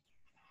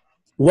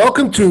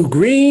Welcome to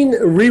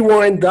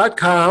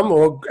greenrewind.com,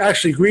 or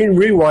actually Green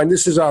Rewind.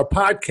 This is our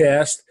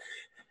podcast,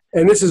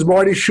 and this is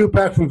Marty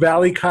Shupak from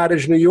Valley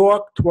Cottage, New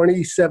York,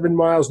 27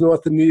 miles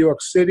north of New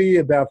York City,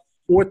 about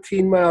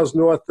 14 miles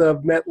north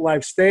of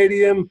MetLife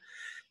Stadium.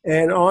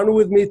 And on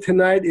with me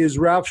tonight is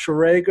Ralph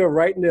Schrager,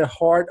 right in the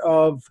heart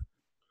of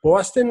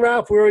Boston.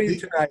 Ralph, where are you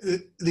tonight?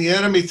 The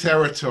enemy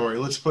territory,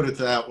 let's put it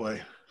that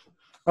way.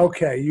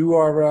 Okay, you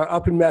are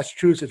up in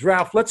Massachusetts.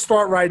 Ralph, let's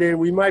start right in.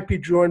 We might be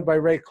joined by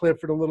Ray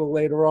Clifford a little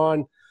later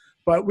on,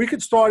 but we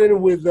could start in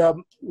with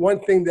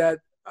one thing that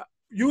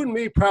you and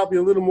me probably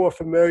a little more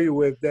familiar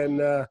with than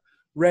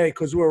Ray,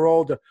 because we're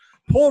older.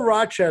 Paul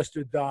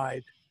Rochester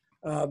died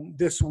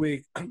this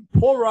week.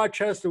 Paul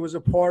Rochester was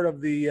a part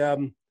of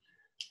the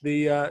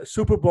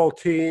Super Bowl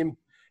team,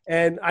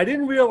 and I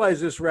didn't realize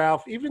this,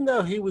 Ralph. Even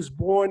though he was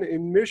born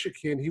in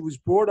Michigan, he was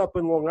brought up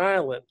in Long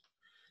Island.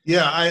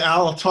 Yeah,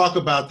 I'll talk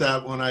about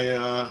that when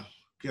I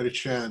get a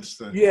chance.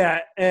 Then.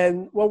 Yeah,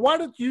 and well, why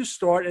don't you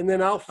start, and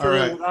then I'll fill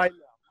in what I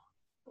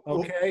know.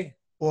 Okay.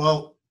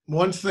 Well,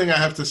 one thing I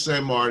have to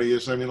say, Marty,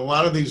 is a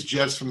lot of these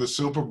Jets from the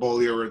Super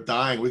Bowl era are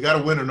dying. We got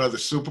to win another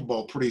Super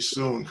Bowl pretty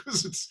soon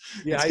because it's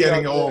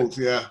getting old.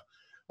 Yeah.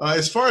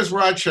 As far as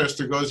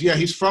Rochester goes, yeah,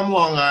 he's from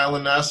Long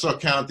Island, Nassau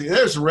County.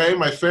 There's Ray,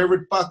 my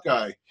favorite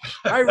Buckeye.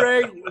 Hi,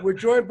 Ray. We're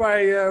joined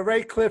by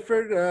Ray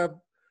Clifford.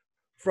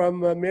 From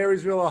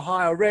Marysville,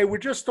 Ohio. Ray, we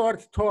just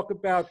started to talk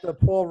about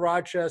Paul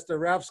Rochester.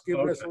 Ralph's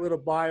giving us a little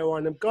bio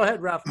on him. Go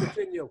ahead, Ralph,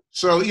 continue.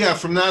 So, yeah,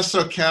 from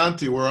Nassau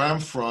County, where I'm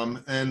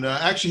from. And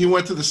actually, he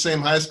went to the same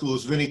high school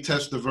as Vinny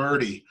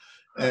Testaverde.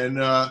 And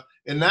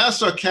in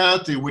Nassau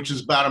County, which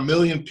is about 1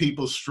 million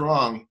people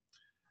strong,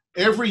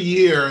 every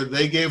year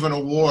they gave an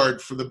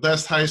award for the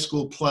best high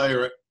school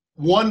player,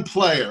 one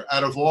player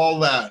out of all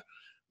that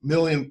 1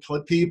 million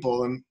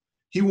people. And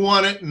he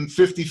won it in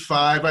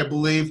 55, I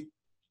believe.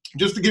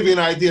 Just to give you an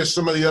idea,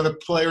 some of the other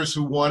players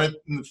who won it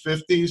in the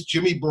 50s,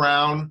 Jimmy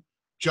Brown,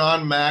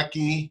 John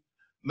Mackey,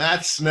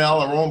 Matt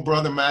Snell, our own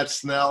brother Matt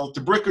Snell.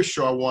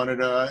 DeBrickashaw won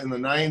it in the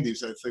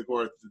 90s, I think,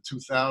 or the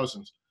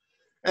 2000s.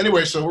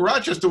 Anyway, so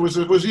Rochester was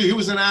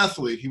an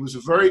athlete. He was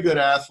a very good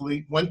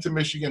athlete, went to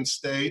Michigan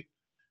State,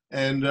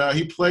 and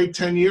he played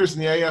 10 years in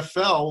the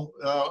AFL.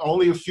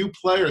 Only a few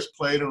players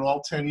played in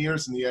all 10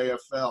 years in the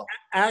AFL.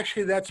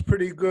 Actually, that's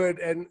pretty good.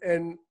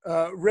 And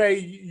Ray,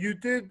 you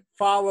did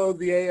follow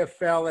the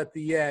AFL at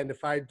the end,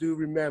 if I do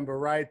remember,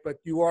 right? But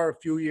you are a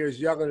few years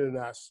younger than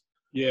us.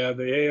 Yeah,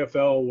 the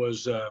AFL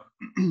was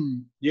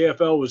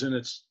in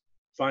its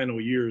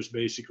final years,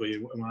 basically,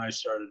 when I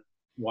started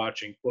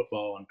watching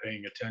football and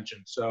paying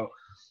attention. So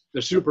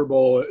the Super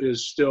Bowl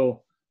is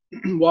still,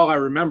 while I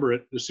remember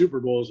it, the Super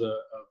Bowl is a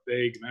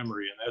vague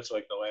memory, and that's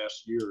like the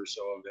last year or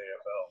so of the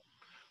AFL.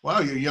 Wow,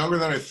 you're younger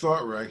than I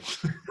thought, Ray.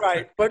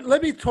 Right, but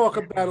let me talk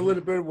about a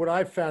little bit of what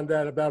I found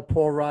out about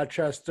Paul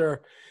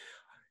Rochester.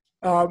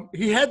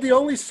 He had the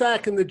only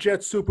sack in the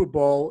Jets Super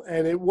Bowl,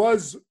 and it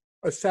was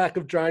a sack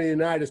of Johnny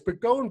Unitas. But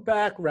going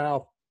back,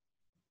 Ralph,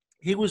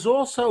 he was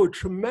also a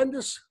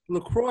tremendous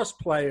lacrosse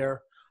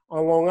player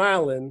on Long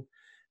Island.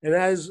 And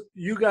as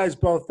you guys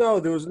both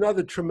know, there was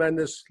another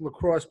tremendous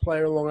lacrosse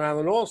player on Long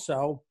Island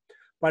also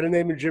by the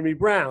name of Jimmy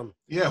Brown.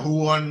 Yeah, who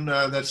won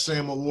that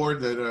same award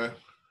that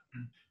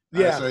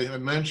as I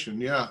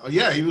mentioned.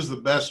 Yeah, he was the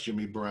best,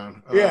 Jimmy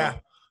Brown.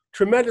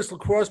 Tremendous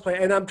lacrosse player.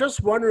 And I'm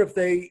just wondering if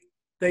they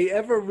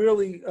ever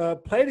really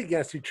played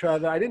against each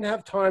other. I didn't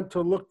have time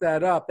to look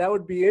that up. That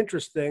would be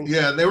interesting.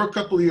 Yeah, they were a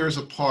couple of years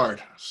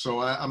apart, so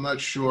I'm not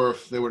sure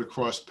if they would have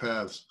crossed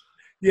paths.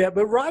 Yeah,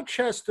 but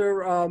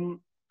Rochester,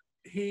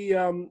 he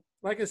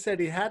like I said,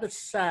 he had a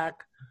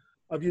sack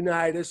of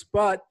Unitas,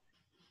 but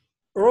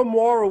Earl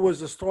Morrall was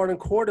the starting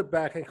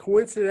quarterback, and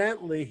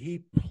coincidentally,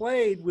 he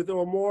played with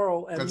Earl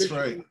Morrall at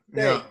Michigan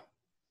State,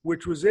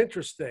 which was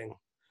interesting.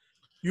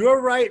 You're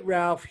right,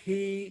 Ralph.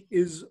 He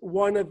is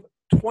one of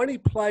 20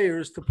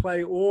 players to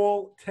play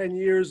all 10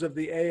 years of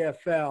the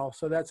AFL,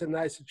 so that's a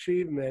nice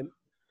achievement.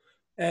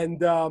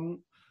 And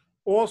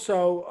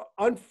also,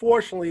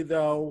 unfortunately,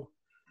 though,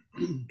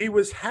 he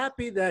was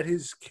happy that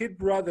his kid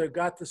brother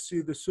got to see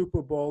the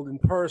Super Bowl in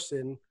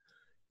person.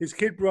 His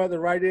kid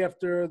brother, right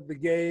after the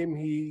game,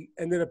 he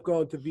ended up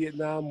going to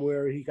Vietnam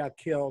where he got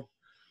killed.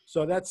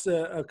 So that's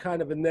a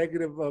kind of a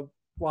negative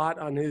plot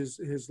on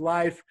his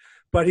life.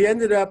 But he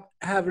ended up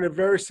having a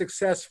very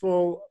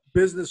successful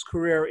business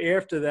career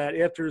after that,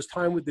 after his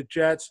time with the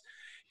Jets.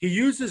 He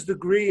used his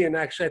degree in,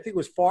 actually, I think it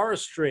was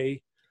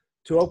forestry,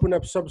 to open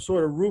up some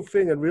sort of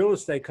roofing and real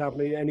estate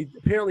company, and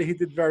apparently he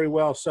did very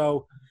well.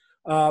 So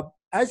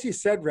as you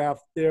said,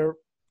 Ralph, they're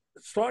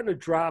starting to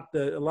drop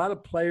a lot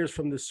of players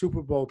from the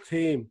Super Bowl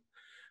team,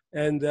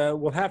 and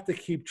we'll have to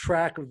keep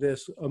track of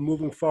this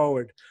moving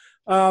forward.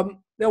 Now,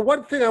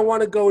 one thing I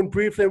want to go in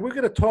briefly, we're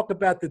going to talk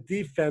about the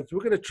defense. We're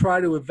going to try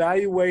to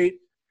evaluate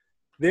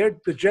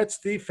the Jets'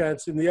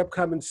 defense in the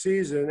upcoming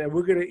season, and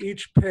we're going to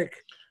each pick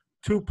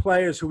 2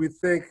 players who we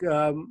think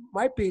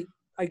might be,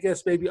 I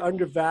guess, maybe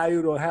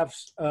undervalued or have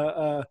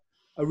a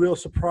real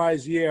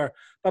surprise year.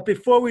 But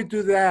before we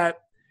do that,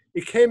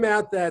 it came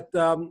out that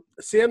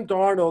Sam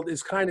Darnold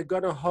is kind of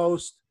going to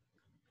host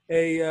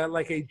a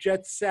like a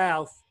Jet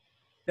South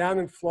down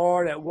in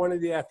Florida at one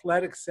of the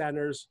athletic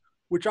centers,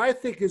 which I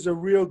think is a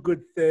real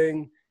good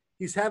thing.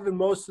 He's having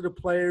most of the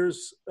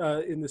players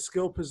in the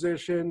skill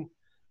position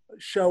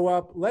show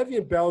up.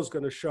 Le'Veon Bell's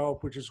going to show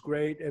up, which is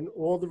great, and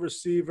all the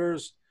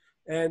receivers.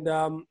 And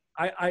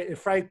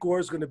Frank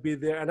Gore's going to be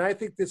there. And I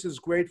think this is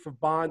great for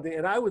bonding.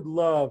 And I would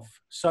love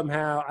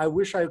somehow, I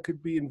wish I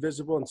could be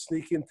invisible and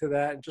sneak into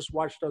that and just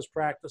watch those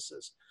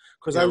practices.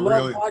 Because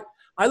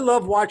I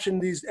love watching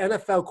these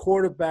NFL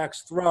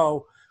quarterbacks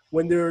throw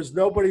when there's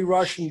nobody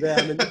rushing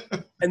them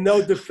and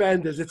no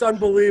defenders. It's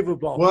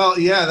unbelievable. Well,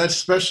 yeah, that's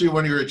especially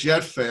when you're a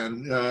Jet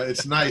fan.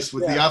 It's nice.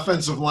 With the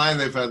offensive line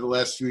they've had the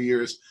last few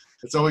years,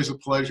 it's always a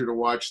pleasure to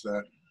watch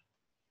that.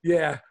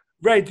 Yeah.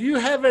 Ray, do you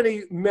have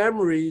any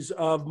memories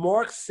of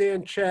Mark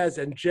Sanchez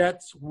and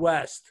Jets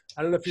West?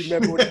 I don't know if you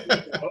remember what he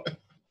did.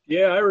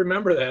 Yeah, I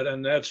remember that,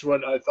 and that's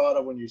what I thought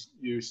of when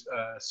you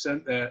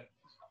sent that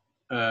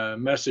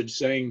message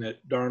saying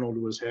that Darnold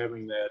was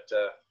having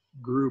that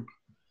group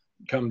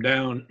come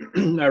down.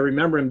 I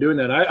remember him doing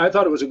that. I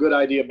thought it was a good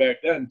idea back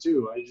then,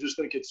 too. I just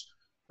think it's,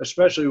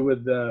 especially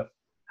with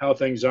how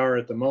things are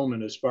at the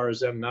moment as far as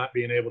them not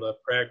being able to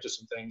practice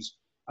and things,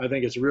 I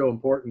think it's real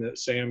important that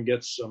Sam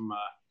gets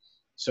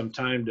some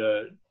time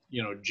to,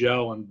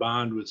 gel and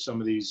bond with some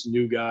of these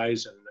new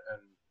guys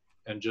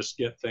and just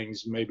get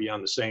things maybe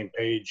on the same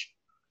page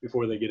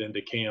before they get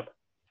into camp.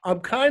 I'm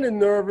kind of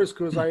nervous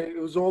because it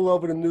was all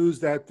over the news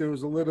that there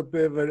was a little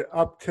bit of an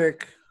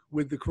uptick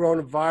with the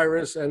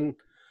coronavirus. And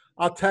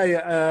I'll tell you,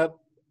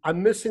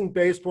 I'm missing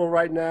baseball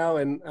right now,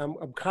 and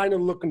I'm kind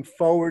of looking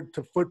forward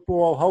to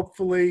football.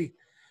 Hopefully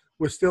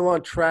we're still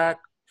on track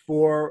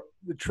for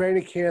the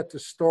training camp to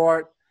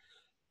start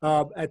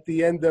at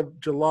the end of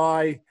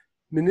July.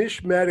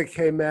 Manish Mehta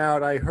came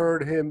out. I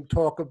heard him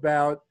talk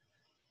about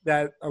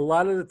that a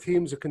lot of the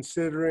teams are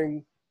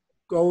considering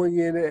going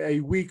in a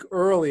week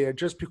earlier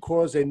just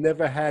because they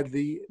never had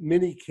the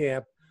mini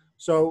camp.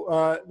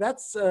 So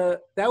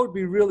that would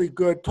be really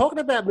good. Talking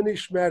about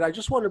Manish Mehta, I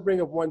just want to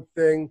bring up one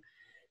thing.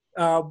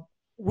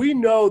 We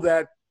know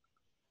that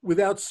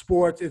without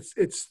sports,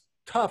 it's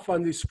tough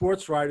on these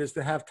sports writers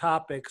to have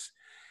topics.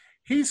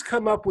 He's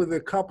come up with a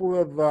couple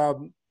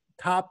of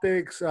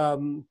topics.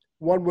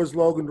 One was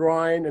Logan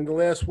Ryan, and the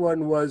last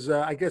one was,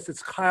 I guess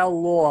it's Kyle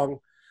Long,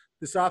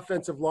 this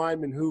offensive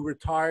lineman who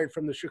retired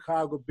from the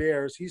Chicago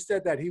Bears. He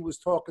said that he was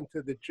talking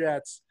to the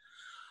Jets.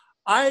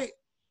 I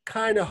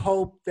kind of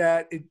hope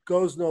that it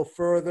goes no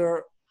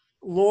further.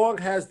 Long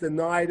has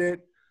denied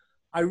it.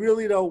 I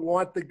really don't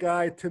want the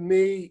guy. To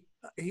me,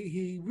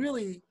 he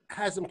really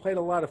hasn't played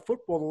a lot of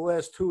football the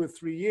last 2 or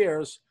 3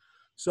 years,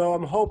 so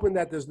I'm hoping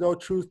that there's no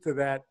truth to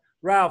that.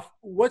 Ralph,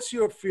 what's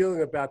your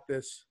feeling about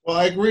this? Well,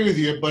 I agree with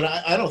you, but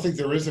I don't think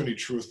there is any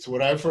truth to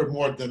it. I've heard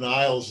more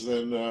denials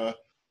than,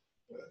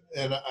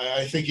 and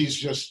I think he's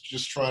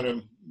just trying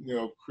to,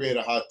 create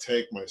a hot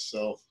take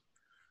myself.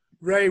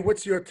 Ray,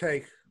 what's your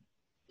take?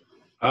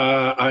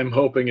 I'm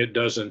hoping it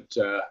doesn't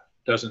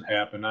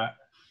happen.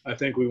 I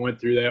think we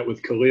went through that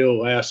with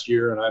Khalil last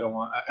year, and I don't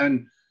want.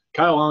 And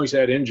Kyle Long's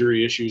had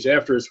injury issues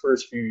after his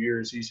first few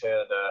years. He's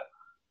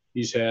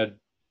had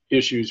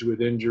issues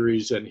with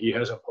injuries, and he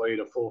hasn't played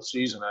a full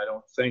season, I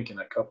don't think, in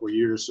a couple of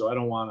years. So I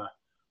don't want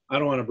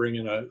to bring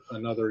in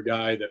another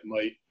guy that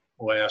might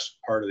last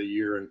part of the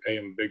year and pay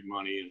him big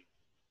money.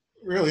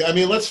 Really, I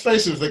mean, let's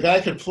face it. If the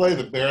guy could play,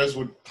 the Bears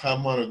would have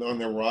him on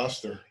their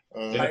roster.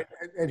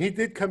 And he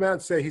did come out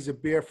and say he's a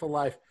Bear for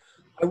life.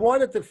 I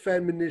want to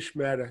defend Manish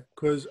Mehta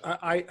because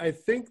I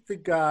think the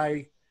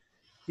guy,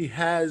 he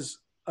has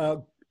a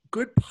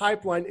good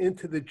pipeline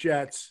into the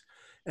Jets,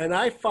 and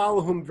I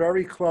follow him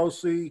very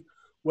closely,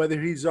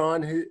 whether he's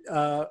on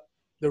the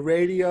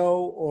radio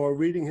or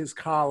reading his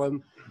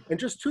column. And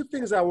just two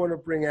things I want to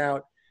bring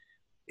out.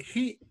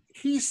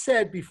 He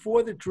said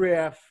before the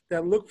draft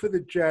that look for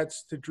the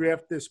Jets to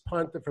draft this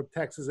punter from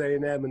Texas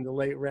A&M in the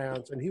late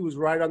rounds, and he was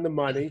right on the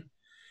money.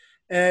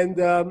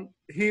 And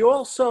he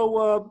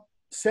also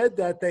said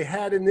that they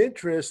had an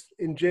interest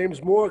in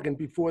James Morgan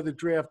before the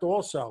draft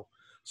also.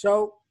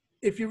 So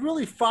if you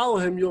really follow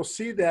him, you'll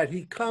see that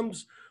he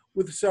comes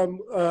with some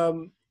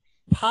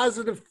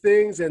positive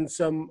things and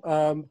some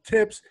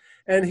tips.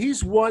 And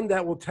he's one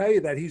that will tell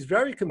you that he's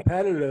very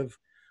competitive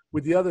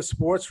with the other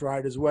sports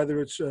writers,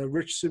 whether it's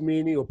Rich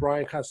Cimini or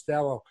Brian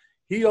Costello.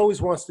 He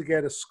always wants to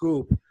get a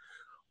scoop.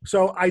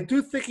 So I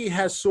do think he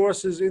has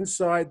sources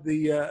inside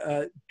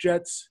the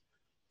Jets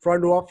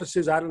front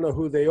offices. I don't know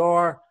who they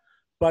are,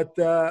 but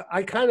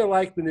I kind of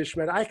like Manish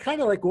Mehta. I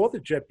kind of like all the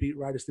Jet beat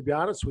writers, to be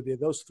honest with you.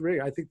 Those three,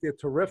 I think they're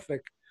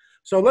terrific.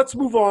 So let's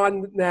move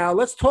on now.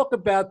 Let's talk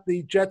about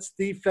the Jets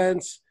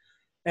defense,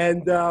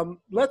 and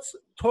let's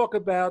talk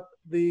about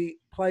the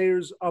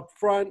players up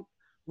front.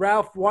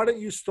 Ralph, why don't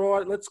you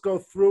start? Let's go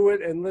through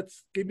it, and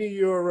let's give me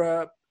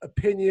your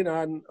opinion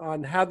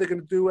on how they're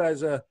going to do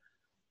as a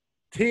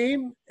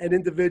team and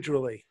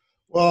individually.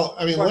 Well,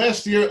 I mean,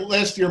 last year,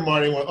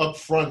 Marty, up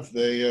front,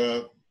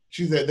 their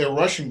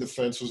rushing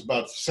defense was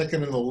about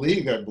second in the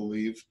league, I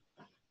believe,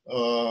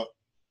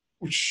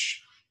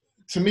 which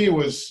to me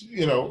was,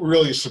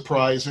 really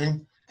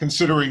surprising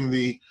considering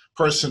the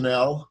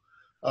personnel.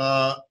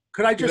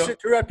 Could I just know,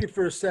 interrupt you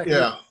for a second?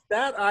 Yeah.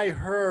 That I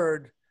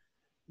heard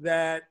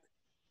that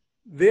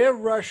their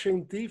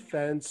rushing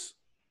defense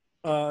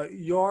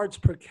yards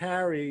per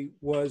carry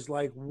was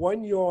like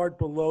 1 yard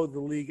below the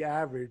league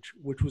average,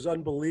 which was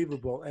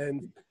unbelievable.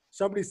 And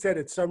somebody said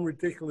it's some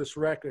ridiculous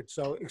record.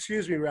 So,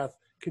 excuse me, Ralph,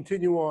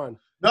 continue on.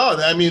 No,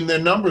 I mean, their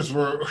numbers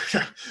were,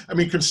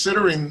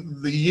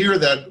 considering the year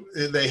that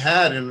they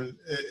had, and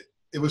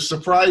it was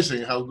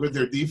surprising how good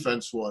their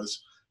defense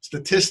was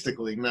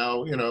statistically.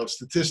 Now,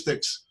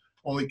 statistics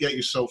only get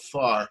you so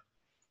far.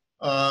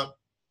 I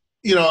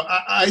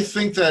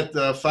think that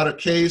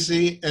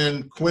Fadakese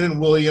and Quinnen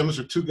Williams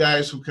are two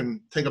guys who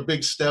can take a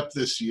big step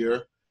this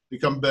year,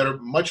 become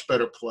much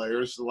better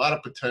players. A lot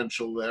of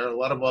potential there, a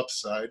lot of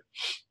upside.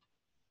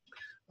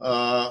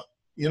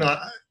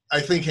 I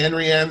think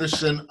Henry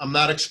Anderson, I'm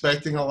not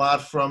expecting a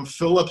lot from.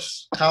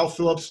 Kyle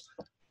Phillips,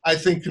 I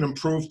think can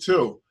improve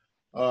too.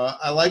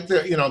 I like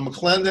that,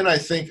 McClendon, I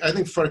think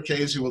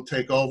Fadakese will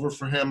take over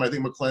for him. I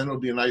think McClendon will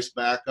be a nice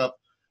backup.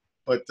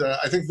 But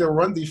I think their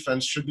run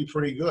defense should be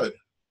pretty good.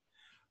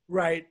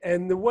 Right.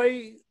 And the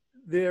way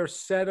they're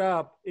set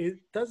up, it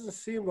doesn't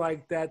seem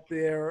like that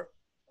their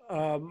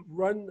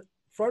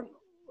front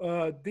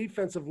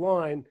defensive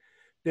line,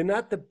 they're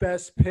not the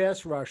best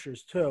pass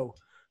rushers too,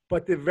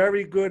 but they're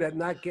very good at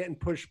not getting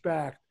pushed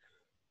back.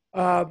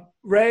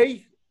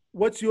 Ray,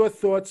 what's your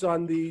thoughts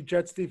on the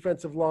Jets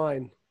defensive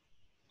line?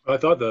 I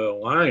thought the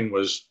line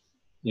was,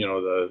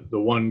 the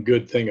one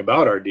good thing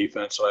about our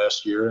defense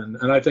last year.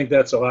 And I think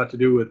that's a lot to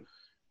do with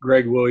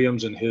Greg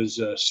Williams and his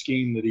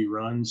scheme that he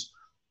runs.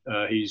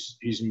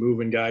 He's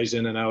moving guys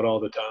in and out all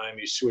the time.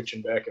 He's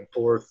switching back and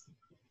forth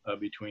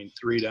between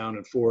 3 down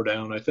and 4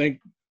 down. I think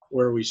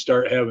where we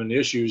start having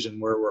issues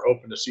and where we're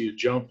hoping to see a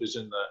jump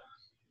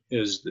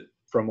is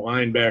from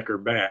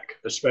linebacker back,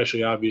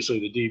 especially obviously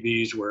the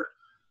DBs were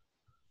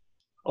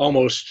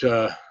almost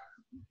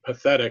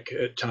pathetic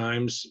at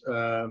times.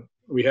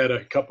 We had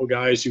a couple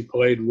guys who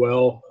played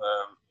well,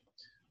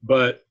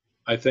 but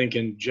I think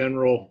in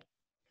general,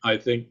 I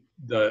think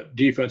the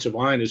defensive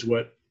line is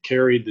what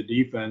carried the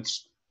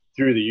defense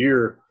through the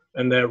year,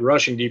 and that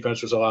rushing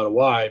defense was a lot of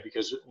why,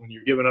 because when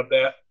you're giving up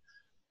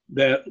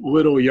that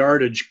little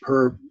yardage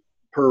per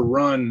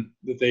run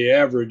that they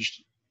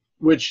averaged,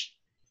 which,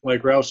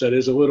 like Ralph said,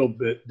 is a little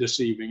bit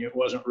deceiving. It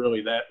wasn't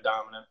really that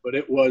dominant, but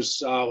it was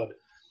solid.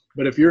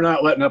 But if you're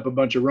not letting up a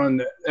bunch of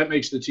run, that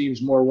makes the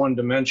teams more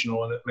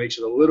one-dimensional, and it makes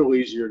it a little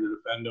easier to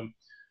defend them.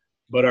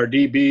 But our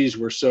DBs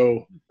were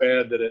so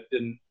bad that it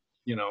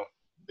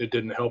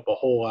didn't help a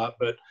whole lot.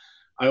 But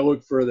I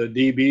look for the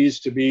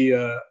DBs to be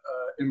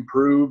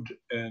improved,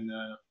 and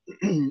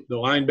the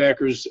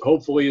linebackers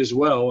hopefully as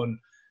well.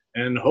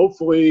 And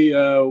hopefully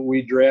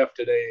we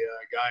drafted a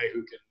guy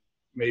who can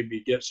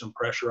maybe get some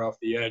pressure off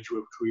the edge,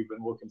 which we've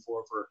been looking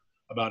for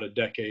about a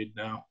decade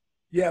now.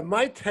 Yeah,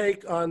 my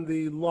take on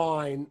the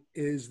line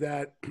is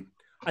that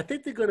I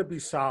think they're going to be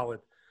solid.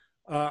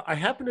 I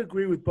happen to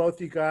agree with both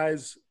you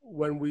guys.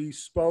 When we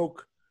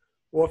spoke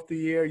off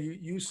the air,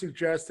 you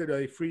suggested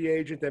a free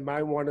agent they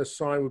might want to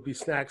sign would be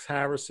Snacks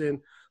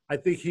Harrison. I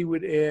think he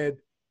would add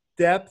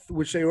depth,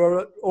 which they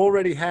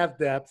already have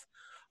depth.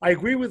 I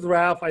agree with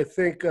Ralph. I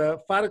think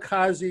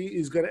Fadakese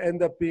is going to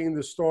end up being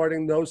the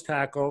starting nose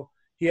tackle.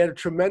 He had a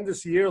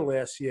tremendous year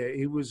last year.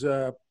 He was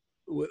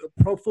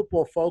Pro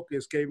Football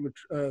Focus gave him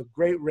a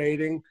great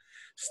rating.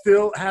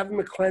 Still, having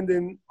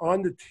McClendon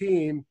on the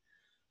team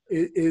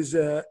is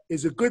a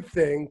good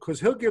thing, because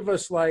he'll give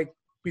us like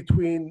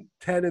between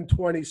 10 and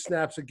 20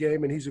 snaps a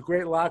game, and he's a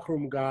great locker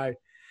room guy.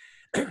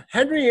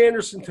 Henry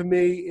Anderson, to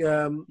me,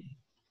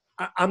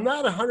 I'm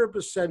not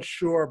 100%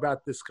 sure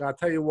about this guy. I'll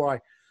tell you why.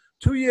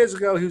 2 years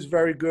ago, he was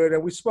very good,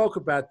 and we spoke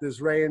about this,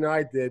 Ray and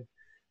I did.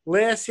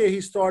 Last year,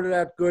 he started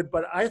out good,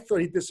 but I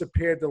thought he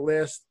disappeared the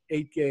last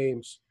 8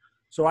 games.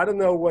 So I don't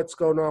know what's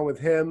going on with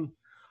him.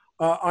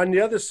 On the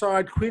other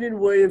side, Quinnen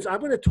Williams, I'm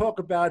going to talk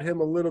about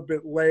him a little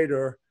bit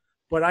later,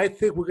 but I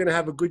think we're going to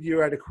have a good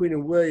year out of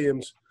Quinnen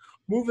Williams.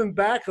 Moving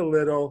back a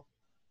little,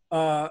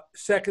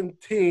 second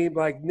team,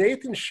 like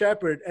Nathan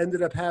Shepard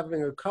ended up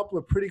having a couple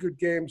of pretty good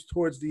games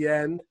towards the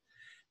end.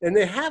 And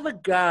they have a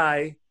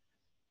guy,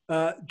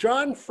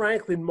 John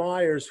Franklin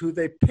Myers, who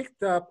they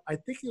picked up, I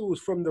think it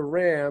was from the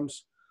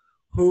Rams,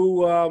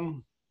 who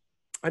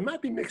I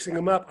might be mixing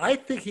him up. I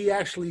think he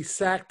actually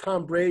sacked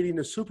Tom Brady in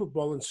the Super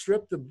Bowl and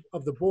stripped him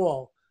of the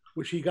ball,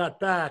 which he got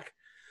back.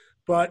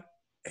 But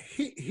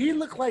he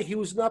looked like he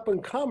was an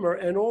up-and-comer,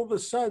 and all of a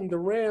sudden the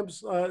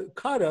Rams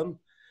cut him.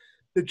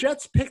 The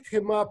Jets picked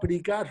him up, and he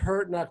got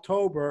hurt in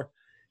October.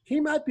 He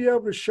might be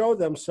able to show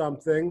them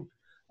something.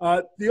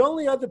 The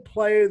only other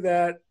player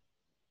that,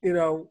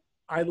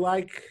 I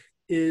like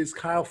is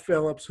Kyle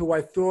Phillips, who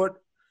I thought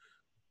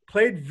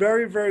played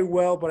very, very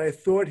well, but I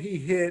thought he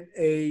hit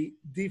a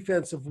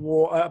defensive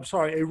wall.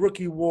 A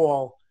rookie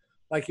wall,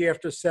 like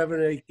after 7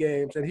 or 8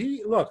 games. And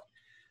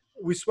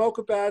we spoke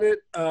about it.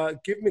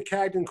 Give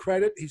McCagnon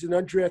credit. He's an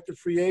undrafted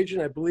free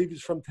agent. I believe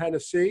he's from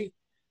Tennessee.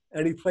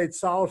 and he played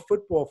solid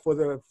football for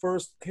the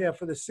first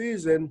half of the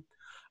season.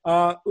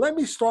 Let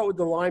me start with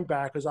the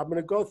linebackers. I'm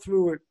going to go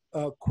through it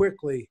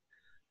quickly.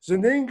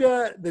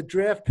 Zuniga, the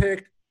draft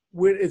pick,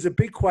 is a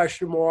big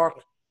question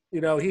mark. You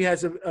know, he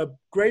has a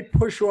great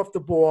push off the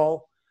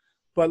ball,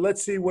 but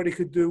let's see what he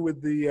could do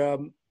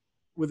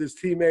with his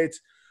teammates.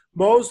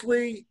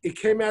 Mosley, it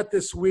came out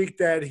this week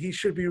that he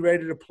should be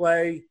ready to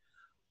play.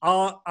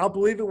 I'll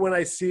believe it when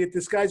I see it.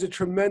 This guy's a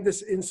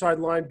tremendous inside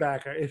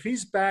linebacker. If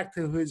he's back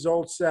to his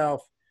old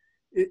self,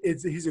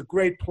 he's a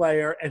great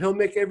player, and he'll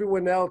make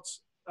everyone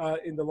else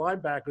in the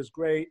linebackers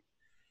great.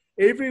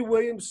 Avery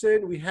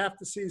Williamson, we have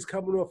to see he's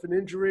coming off an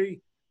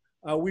injury.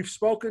 We've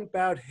spoken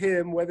about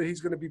him, whether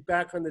he's going to be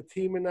back on the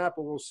team or not,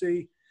 but we'll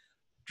see.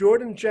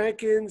 Jordan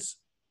Jenkins,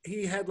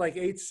 he had like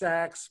 8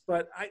 sacks,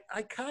 but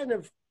I kind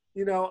of,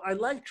 you know, I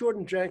like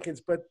Jordan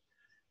Jenkins, but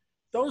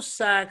those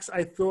sacks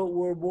I thought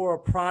were more a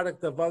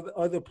product of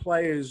other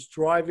players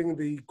driving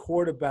the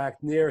quarterback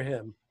near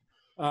him.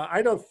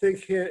 I don't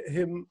think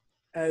him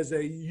as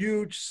a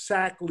huge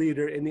sack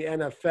leader in the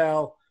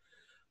NFL.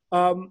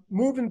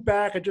 Moving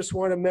back, I just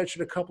want to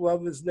mention a couple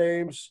of his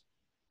names.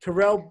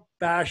 Terrell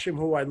Basham,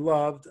 who I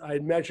loved. I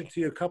mentioned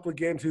to you a couple of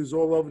games he was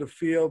all over the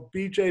field.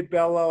 B.J.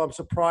 Bello, I'm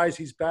surprised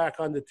he's back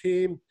on the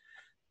team.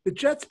 The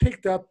Jets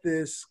picked up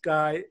this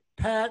guy,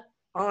 Pat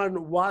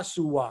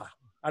Onwuasua.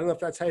 I don't know if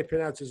that's how you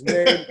pronounce his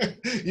name.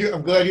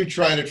 I'm glad you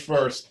tried it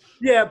first.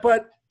 Yeah,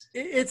 but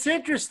it's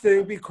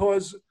interesting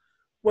because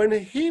when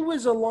he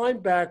was a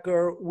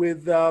linebacker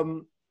with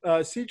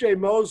C.J.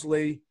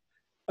 Mosley,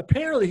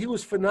 apparently he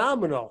was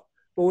phenomenal.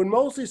 But when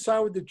Mosley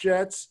signed with the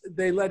Jets,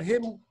 they let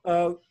him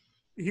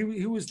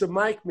he was the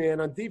mic man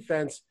on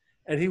defense,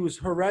 and he was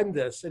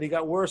horrendous, and he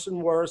got worse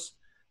and worse.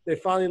 They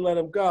finally let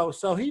him go.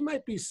 So he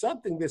might be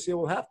something this year.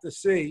 We'll have to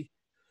see.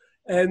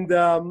 And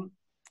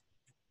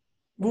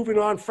moving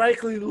on,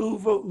 frankly,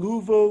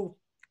 Louvo,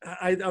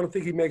 I don't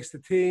think he makes the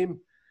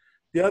team.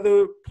 The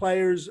other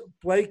players,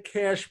 Blake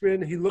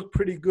Cashman, he looked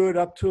pretty good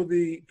up to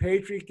the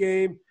Patriot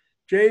game.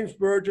 James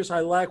Burgess, I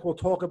like. We'll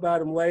talk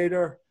about him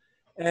later.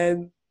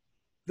 And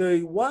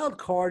the wild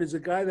card is a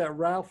guy that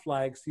Ralph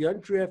likes, the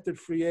undrafted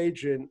free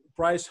agent,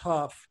 Bryce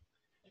Huff,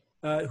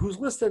 who's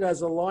listed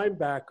as a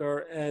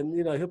linebacker, and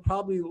you know he'll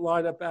probably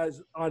line up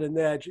as on an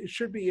edge. It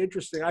should be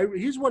interesting.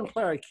 He's one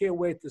player I can't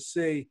wait to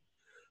see.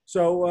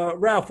 So,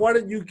 Ralph, why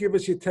don't you give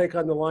us your take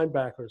on the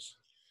linebackers?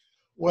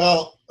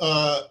 Well,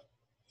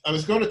 I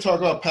was going to talk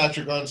about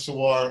Patrick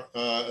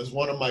Onwuasua as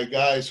one of my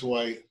guys who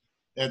I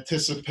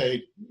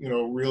anticipate, you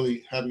know,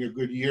 really having a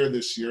good year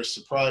this year,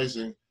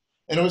 surprising.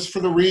 And it was for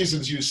the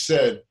reasons you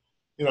said.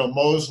 You know,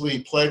 Mosley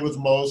played with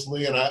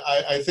Mosley, and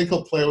I think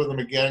he'll play with him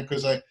again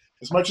because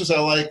as much as I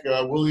like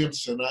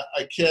Williamson,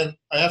 I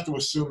have to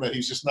assume that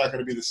he's just not going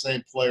to be the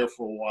same player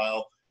for a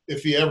while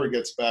if he ever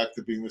gets back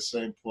to being the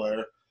same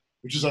player,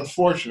 which is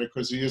unfortunate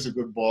because he is a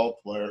good ball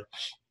player.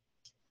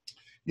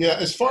 Yeah,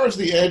 as far as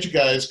the edge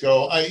guys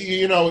go,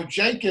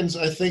 Jenkins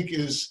I think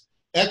is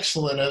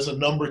excellent as a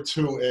number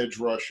 2 edge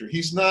rusher.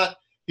 He's not.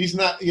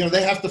 You know,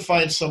 they have to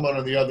find someone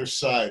on the other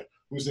side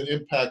who's an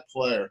impact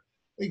player.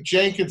 I think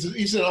Jenkins,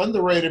 he's an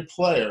underrated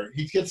player.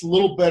 He gets a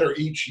little better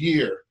each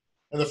year.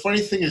 And the funny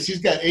thing is he's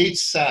got 8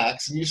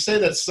 sacks, and you say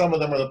that some of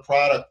them are the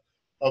product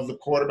of the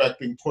quarterback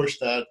being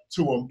pushed out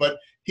to him, but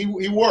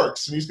he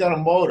works, and he's got a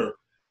motor.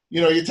 You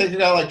know, you take a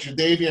guy like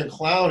Jadeveon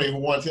Clowney who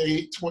won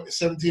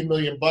 $17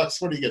 million. What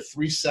did he get,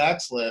 3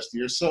 sacks last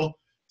year? So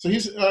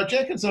he's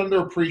Jenkins an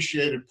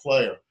underappreciated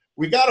player.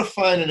 We got to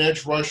find an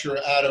edge rusher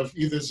out of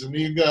either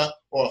Zuniga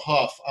or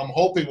Huff. I'm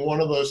hoping one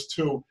of those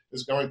two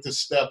is going to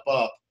step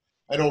up.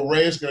 I know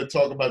Ray is going to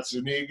talk about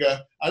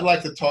Zuniga. I'd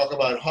like to talk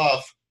about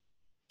Huff.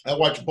 I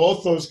watched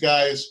both those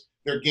guys,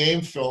 their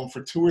game film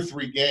for 2 or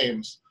 3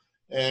 games,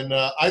 and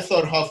I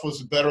thought Huff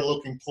was a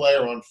better-looking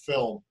player on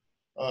film.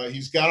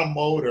 He's got a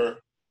motor,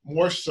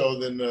 more so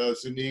than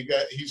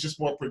Zuniga. He's just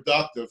more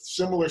productive,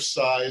 similar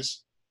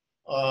size.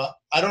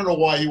 I don't know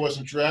why he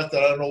wasn't drafted.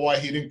 I don't know why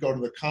he didn't go to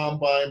the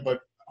combine,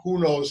 but who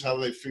knows how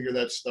they figure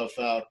that stuff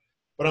out.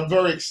 But I'm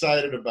very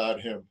excited about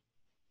him.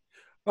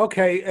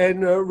 Okay,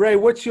 and Ray,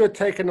 what's your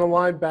take on the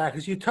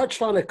linebackers? You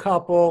touched on a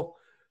couple,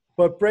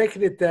 but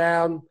breaking it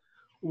down,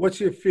 what's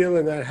your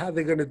feeling on how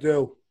they're going to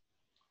do?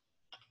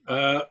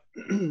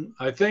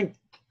 I think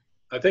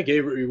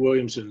Avery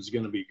Williamson is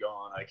going to be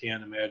gone. I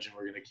can't imagine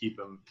we're going to keep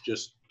him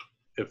just,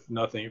 if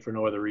nothing, for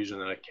no other reason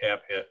than a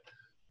cap hit.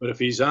 But if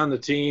he's on the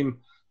team,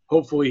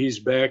 hopefully he's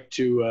back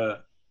to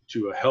a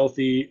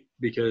healthy,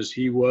 because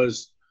he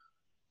was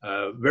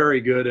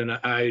very good, and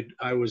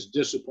I was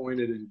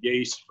disappointed in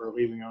Gase for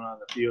leaving him on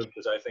the field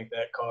because I think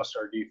that cost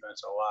our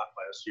defense a lot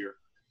last year.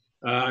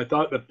 I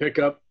thought the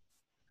pickup,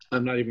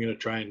 I'm not even going to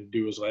try and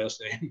do his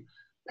last name,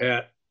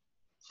 Pat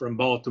from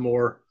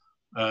Baltimore,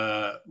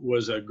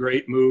 was a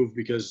great move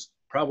because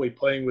probably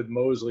playing with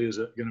Mosley is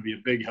going to be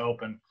a big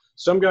help. And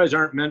some guys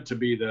aren't meant to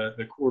be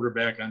the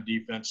quarterback on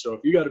defense. So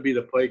if you got to be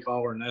the play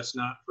caller and that's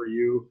not for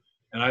you,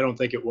 and I don't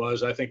think it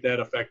was, I think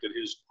that affected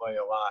his play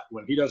a lot.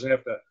 When he doesn't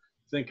have to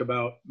think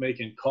about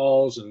making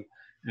calls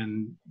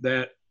and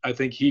that, I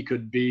think he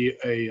could be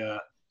a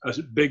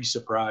a big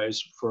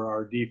surprise for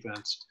our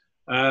defense.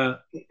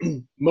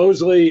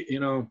 Mosley,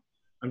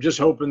 I'm just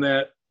hoping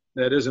that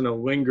isn't a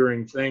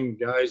lingering thing.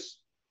 Guys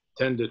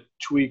tend to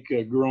tweak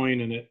a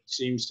groin, and it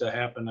seems to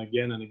happen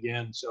again and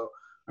again. So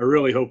I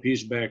really hope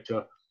he's back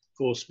to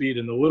full speed.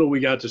 And the little we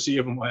got to see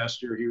of him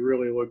last year, he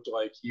really looked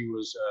like he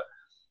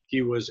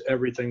was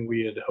everything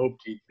we had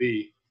hoped he'd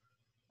be.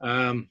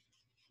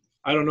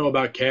 I don't know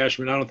about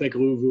Cashman. I don't think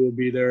Louvu will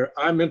be there.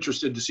 I'm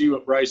interested to see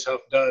what Bryce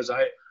Huff does.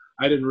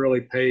 I didn't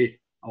really pay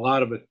a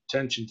lot of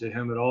attention to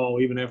him at all,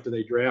 even after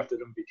they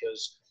drafted him,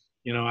 because,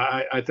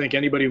 I think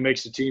anybody who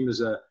makes the team as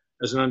an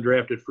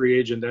undrafted free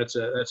agent, that's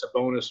a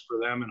bonus for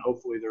them, and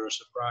hopefully they're a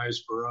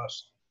surprise for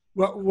us.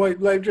 Well,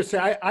 wait, let me just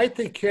say, I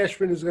think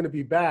Cashman is going to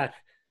be back.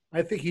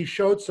 I think he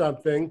showed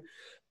something.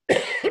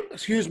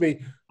 Excuse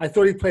me. I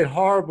thought he played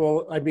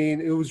horrible. I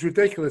mean, it was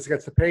ridiculous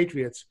against the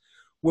Patriots.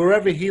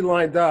 Wherever he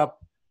lined up,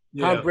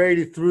 Tom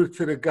Brady threw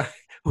to the guy,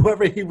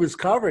 whoever he was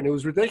covering. It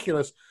was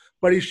ridiculous.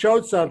 But he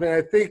showed something.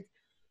 I think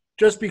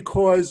just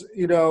because,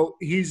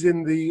 he's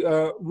in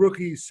the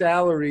rookie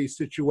salary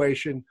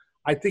situation,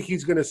 I think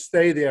he's going to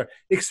stay there.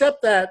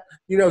 Except that,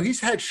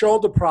 he's had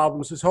shoulder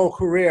problems his whole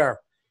career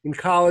in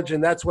college,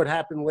 and that's what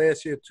happened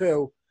last year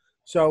too.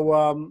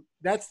 So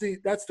that's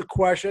the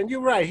question. And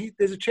you're right.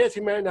 There's a chance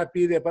he might not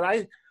be there, but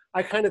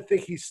I kind of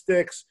think he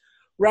sticks.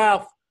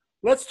 Ralph,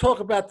 let's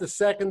talk about the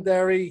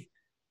secondary.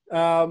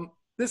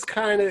 This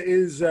kind of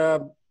is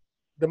the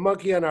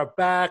monkey on our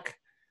back,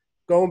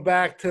 going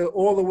back to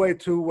all the way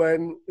to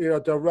when,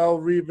 Darrelle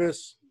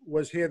Revis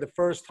was here the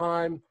first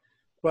time.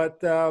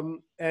 But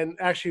and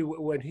actually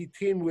when he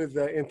teamed with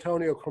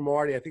Antonio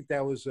Cromartie, I think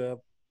that was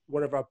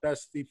one of our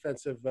best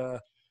defensive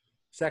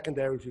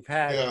secondaries we've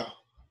had. Yeah.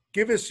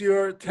 Give us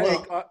your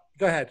take. Well,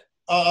 go ahead.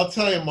 I'll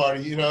tell you,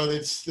 Marty,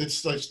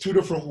 it's like two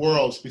different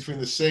worlds between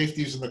the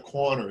safeties and the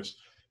corners.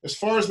 As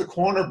far as the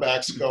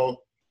cornerbacks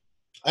go,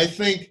 I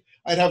think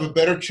I'd have a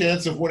better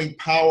chance of winning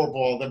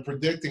Powerball than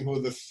predicting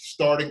who the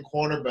starting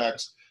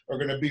cornerbacks are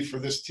going to be for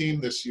this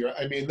team this year.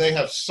 I mean, they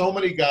have so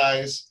many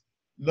guys,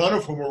 none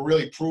of whom are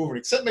really proven,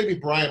 except maybe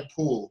Brian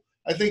Poole.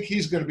 I think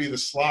he's going to be the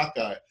slot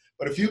guy.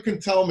 But if you can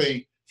tell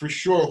me for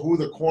sure who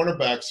the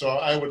cornerbacks are,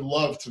 I would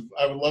love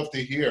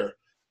to hear.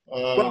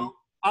 Well,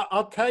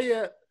 I'll tell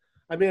you.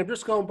 I mean, I'm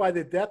just going by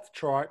the depth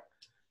chart.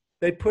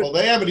 They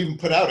haven't even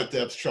put out a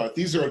depth chart.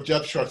 These are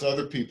depth charts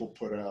other people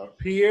put out.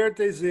 Pierre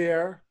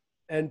Desir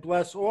and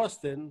Bless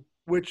Austin,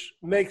 which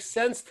makes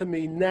sense to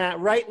me now.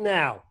 Right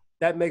now,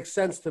 that makes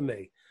sense to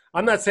me.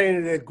 I'm not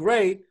saying they're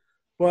great,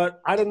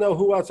 but I don't know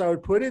who else I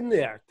would put in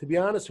there, to be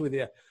honest with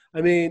you.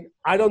 I mean,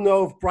 I don't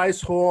know if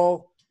Bryce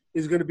Hall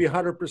is going to be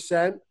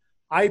 100%.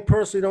 I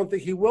personally don't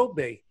think he will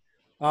be.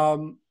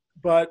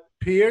 But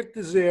Pierre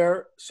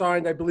Desir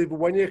signed, I believe, a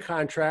one-year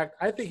contract.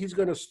 I think he's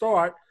going to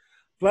start.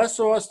 Bless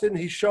Austin,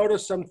 he showed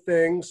us some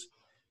things.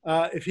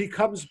 If he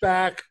comes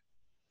back,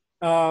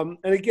 and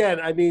again,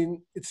 I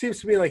mean, it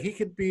seems to me like he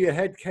could be a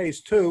head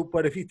case too,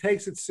 but if he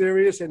takes it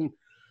serious and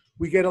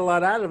we get a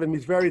lot out of him,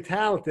 he's very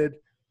talented.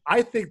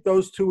 I think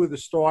those two are the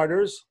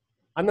starters.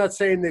 I'm not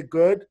saying they're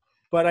good,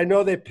 but I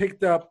know they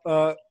picked up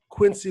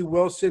Quincy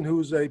Wilson,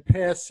 who's a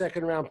past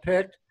second-round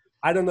pick.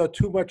 I don't know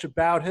too much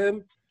about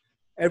him.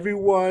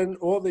 Everyone,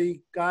 all the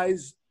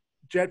guys,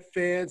 Jet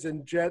fans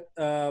and Jet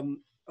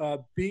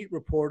beat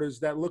reporters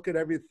that look at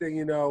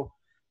everything,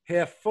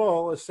 half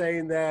full, are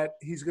saying that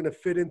he's going to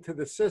fit into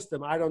the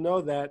system. I don't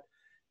know that.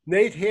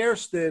 Nate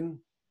Hairston,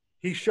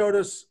 he showed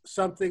us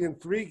something in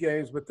 3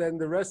 games, but then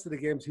the rest of the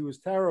games he was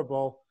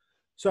terrible.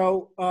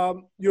 So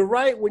you're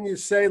right when you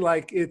say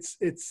like it's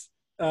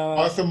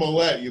Arthur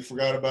Millette, you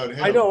forgot about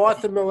him. I know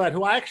Arthur Millette,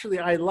 who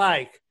I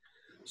like.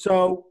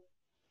 So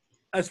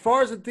as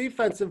far as the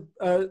defensive,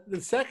 the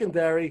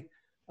secondary,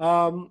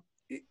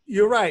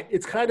 you're right.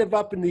 It's kind of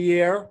up in the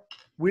air.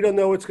 We don't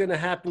know what's going to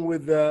happen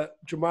with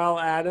Jamal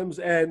Adams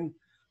and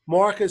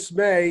Marcus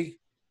May.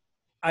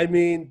 I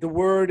mean, the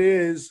word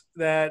is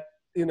that,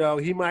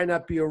 he might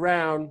not be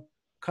around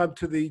come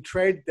to the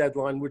trade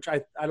deadline, which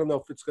I don't know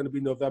if it's going to be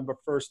November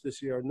 1st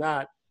this year or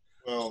not.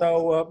 Well,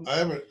 so I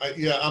haven't.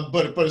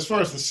 But as far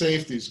as the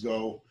safeties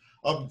go,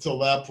 up until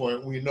that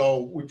point, we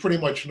pretty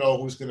much know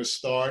who's going to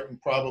start,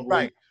 and probably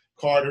right.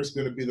 Carter's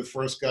going to be the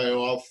first guy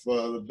off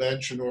the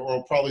bench,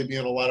 or probably be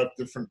in a lot of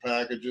different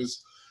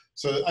packages.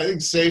 So I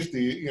think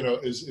safety,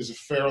 is a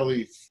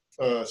fairly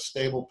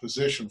stable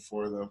position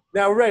for them.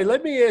 Now, Ray,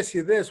 let me ask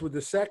you this with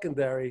the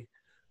secondary.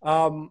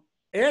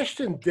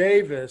 Ashton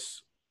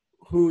Davis,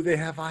 who they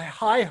have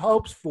high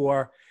hopes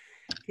for,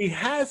 he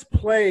has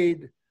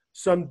played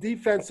some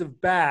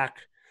defensive back,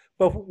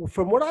 but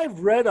from what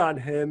I've read on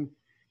him,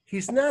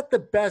 he's not the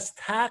best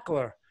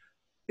tackler.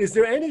 Is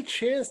there any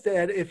chance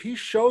that if he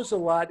shows a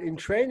lot in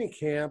training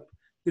camp,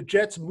 the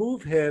Jets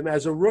move him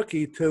as a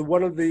rookie to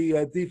one of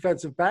the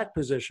defensive back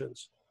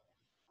positions?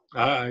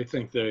 I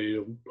think they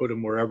put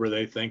him wherever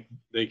they think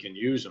they can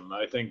use him.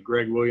 I think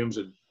Greg Williams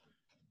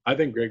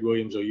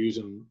will use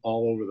him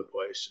all over the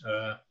place.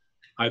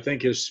 I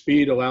think his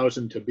speed allows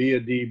him to be a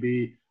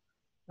DB.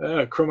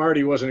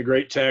 Cromartie wasn't a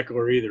great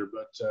tackler either,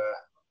 but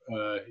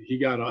he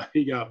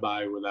got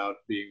by without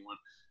being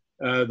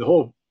one. The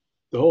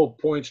whole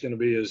point's going to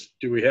be is,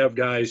 do we have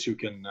guys who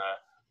can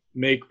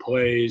make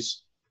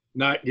plays,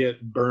 not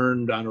get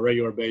burned on a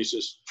regular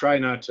basis? Try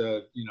not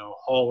to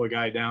haul a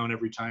guy down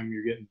every time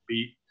you're getting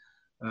beat.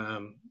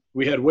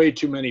 We had way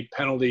too many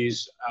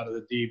penalties out of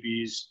the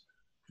DBs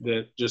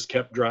that just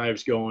kept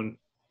drives going,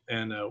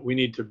 and we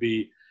need to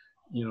be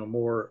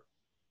more.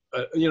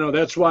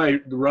 That's why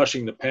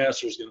rushing the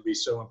passer is going to be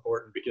so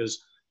important,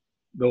 because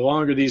the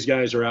longer these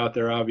guys are out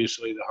there,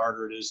 obviously, the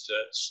harder it is to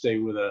stay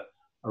with a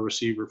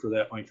receiver for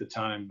that length of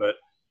time. But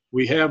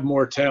we have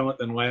more talent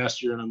than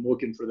last year, and I'm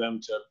looking for them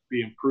to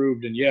be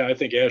improved. And, yeah, I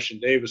think Ashton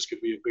Davis could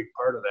be a big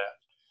part of that.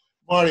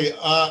 Marty,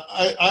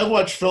 I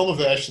watched film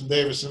of Ashton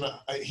Davis, and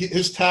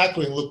his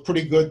tackling looked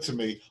pretty good to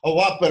me. A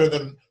lot better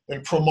than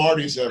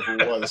Cromartie's ever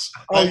was.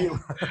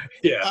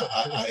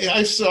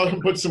 I saw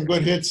him put some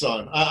good hits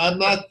on. I'm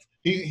not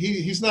 –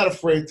 he's not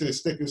afraid to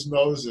stick his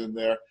nose in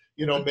there.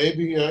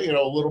 Maybe a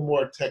little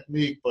more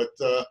technique, but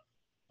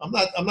I'm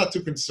not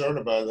too concerned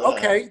about that.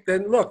 Okay,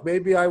 then look,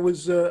 maybe I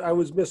was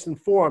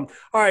misinformed.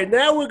 All right,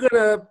 now we're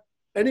gonna.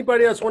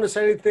 Anybody else want to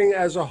say anything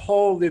as a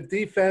whole? The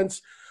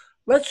defense.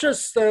 Let's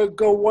just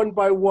go one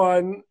by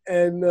one,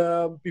 and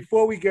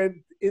before we get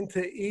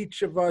into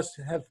each of us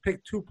have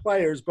picked two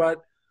players,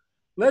 but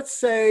let's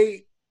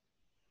say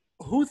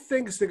who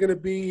thinks they're going to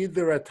be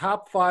either a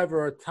top 5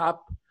 or a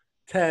top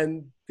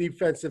 10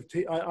 defensive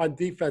on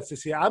defense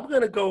this year. I'm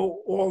going to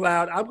go all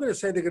out. I'm going to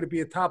say they're going to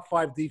be a top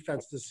 5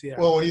 defense this year.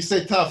 Well, when you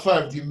say top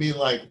 5, do you mean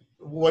like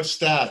what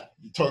stat?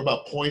 You talking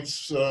about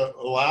points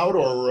allowed,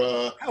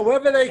 or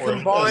however they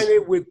combine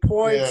it with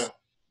points,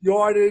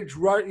 yardage,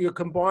 your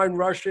combined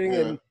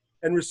rushing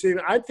and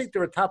receiving. I think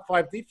they're a top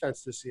 5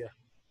 defense this year.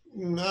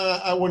 Nah,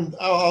 I wouldn't.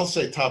 I'll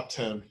say top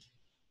 10.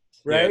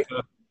 Right?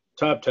 Yeah,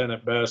 top 10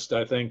 at best,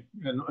 I think,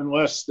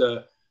 unless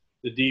the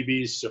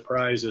DBs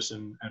surprise us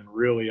and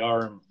really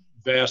are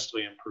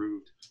vastly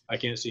improved. I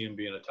can't see him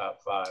being a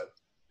top 5.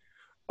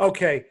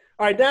 Okay.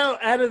 All right. Now,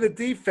 out of the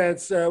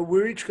defense,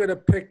 we're each going to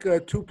pick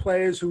 2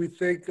 players who we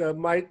think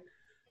might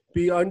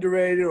be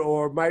underrated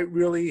or might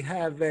really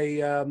have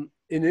an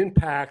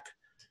impact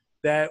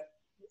that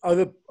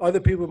other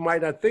people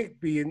might not think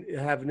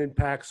have an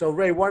impact. So,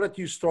 Ray, why don't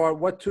you start?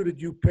 What 2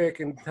 did you pick,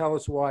 and tell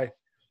us why?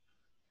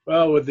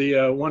 Well, with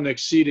the one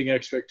exceeding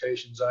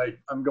expectations,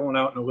 I'm going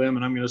out on a limb,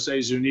 and I'm going to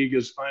say Zuniga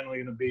is finally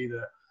going to be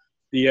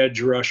the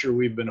edge rusher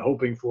we've been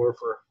hoping for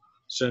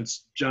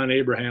since John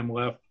Abraham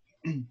left.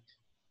 And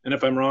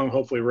if I'm wrong,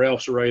 hopefully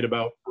Ralph's right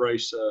about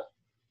Bryce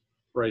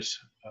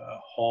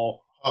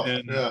Hall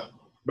and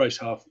Bryce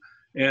Huff.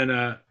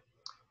 And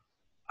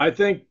I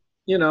think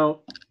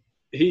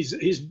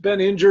he's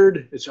been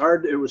injured.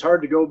 It was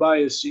hard to go by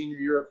his senior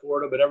year at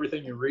Florida, but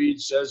everything you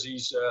read says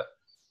he's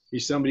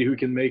somebody who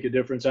can make a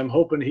difference. I'm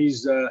hoping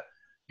he's going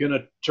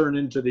to turn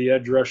into the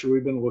edge rusher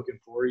we've been looking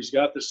for. He's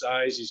got the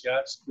size. He's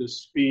got the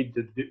speed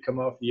to come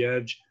off the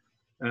edge.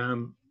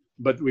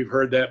 But we've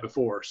heard that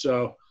before.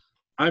 So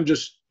I'm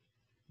just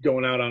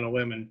going out on a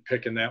limb and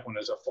picking that one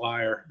as a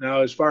flyer.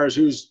 Now, as far as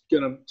who's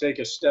going to take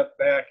a step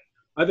back,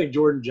 I think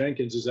Jordan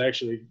Jenkins is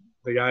actually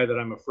the guy that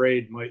I'm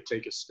afraid might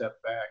take a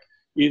step back,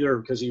 either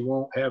because he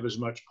won't have as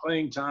much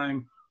playing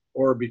time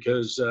or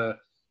because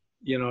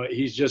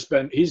he's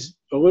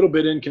a little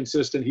bit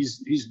inconsistent.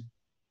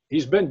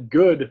 He's been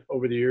good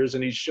over the years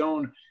and he's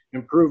shown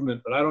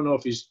improvement, but I don't know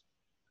if he's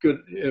good,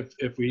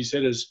 if he's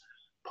hit his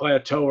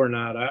plateau or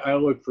not. I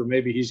look for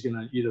maybe he's going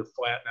to either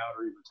flatten out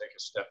or even take a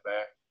step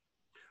back.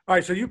 All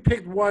right, so you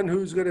picked one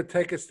who's going to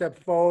take a step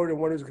forward and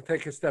one who's going to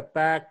take a step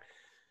back.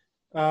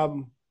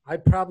 I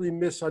probably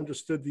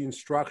misunderstood the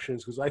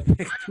instructions because I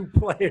picked 2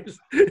 players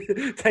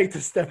take the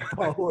step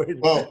forward.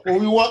 Well,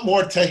 we want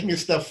more taking a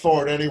step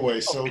forward anyway,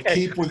 so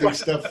keep with your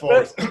step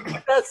forward.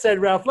 That said,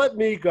 Ralph, let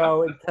me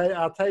go and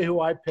I'll tell you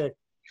who I picked.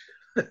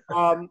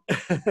 I'm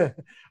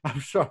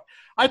sorry.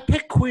 I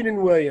picked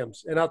Queenan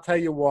Williams, and I'll tell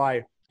you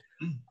why.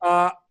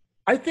 I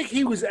think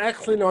he was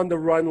excellent on the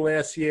run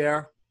last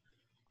year.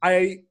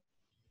 I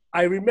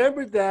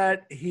remember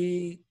that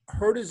he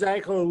hurt his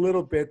ankle a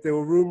little bit. There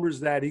were rumors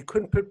that he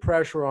couldn't put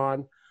pressure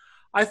on.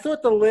 I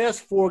thought the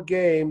last 4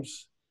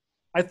 games,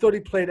 I thought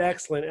he played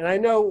excellent. And I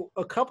know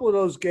a couple of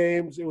those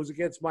games, it was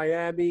against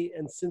Miami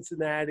and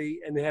Cincinnati,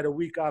 and they had a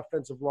weak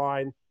offensive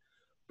line.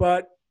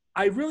 But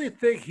I really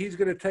think he's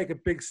going to take a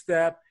big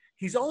step.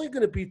 He's only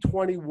going to be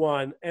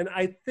 21. And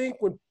I think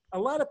when a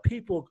lot of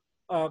people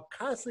are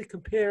constantly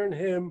comparing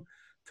him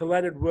to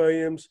Leonard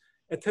Williams,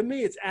 and to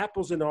me, it's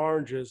apples and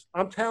oranges.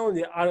 I'm telling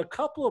you, on a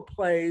couple of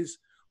plays,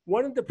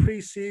 one in the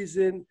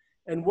preseason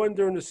and one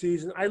during the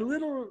season, I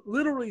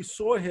literally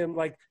saw him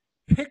like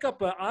pick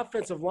up an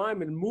offensive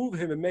lineman, move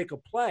him, and make a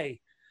play.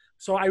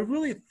 So I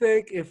really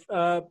think if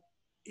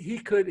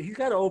he's got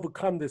to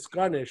overcome this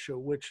gun issue,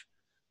 which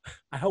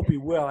I hope he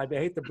will. I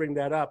hate to bring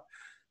that up.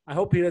 I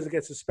hope he doesn't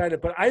get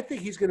suspended, but I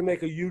think he's going to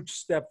make a huge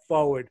step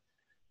forward.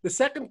 The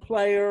second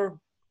player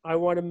I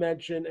want to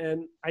mention,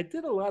 and I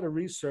did a lot of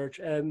research,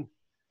 and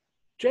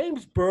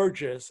James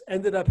Burgess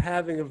ended up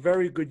having a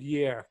very good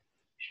year.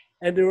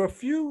 And there were a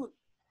few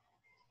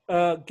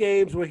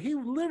games where he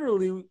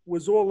literally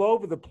was all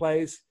over the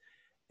place,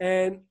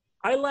 and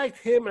I liked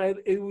him. And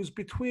it was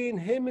between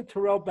him and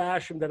Terrell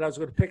Basham that I was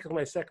going to pick as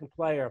my second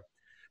player.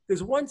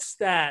 There's one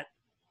stat,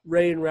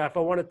 Ray and Raf,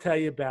 I want to tell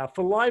you about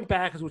for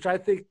linebackers, which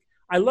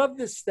I love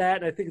this stat,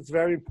 and I think it's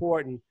very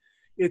important.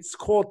 It's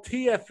called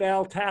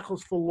TFL,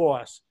 tackles for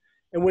loss.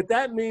 And what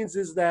that means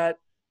is that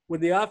when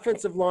the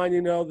offensive line,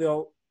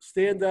 they'll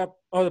stand up.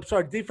 Oh, I'm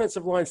sorry,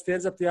 defensive line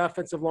stands up the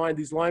offensive line.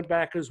 These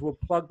linebackers will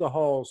plug the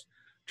holes.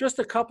 Just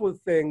a couple of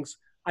things.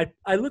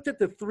 I looked at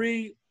the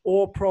 3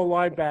 all-pro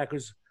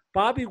linebackers.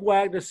 Bobby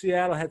Wagner,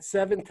 Seattle, had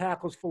 7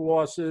 tackles for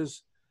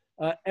losses.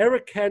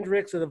 Eric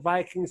Kendricks of the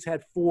Vikings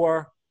had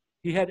 4.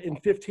 He had in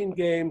 15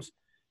 games.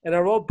 And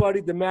our old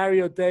buddy,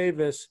 Demario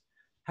Davis,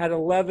 had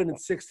 11 in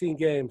 16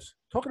 games.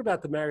 Talking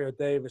about Demario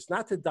Davis,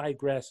 not to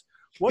digress,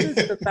 what is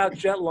it about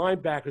jet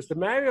linebackers?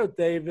 Demario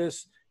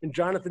Davis and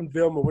Jonathan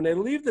Vilma, when they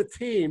leave the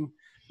team,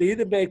 they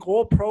either make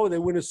all-pro or they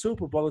win a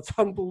Super Bowl. It's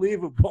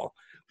unbelievable.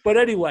 But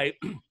anyway,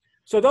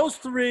 so those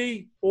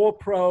 3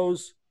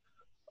 all-pros,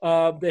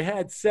 they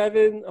had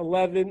 7,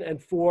 11,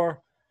 and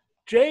 4.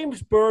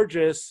 James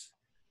Burgess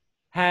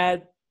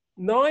had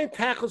 9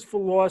 tackles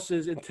for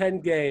losses in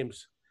 10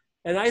 games.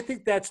 And I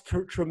think that's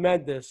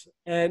tremendous.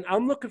 And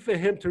I'm looking for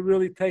him to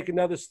really take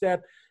another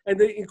step. And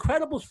the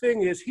incredible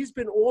thing is he's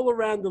been all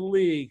around the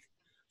league.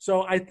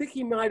 So I think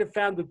he might have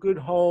found a good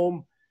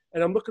home.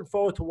 And I'm looking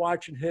forward to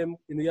watching him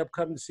in the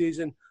upcoming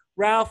season.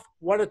 Ralph,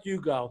 why don't you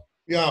go?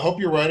 Yeah, I hope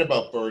you're right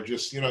about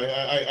Burgess.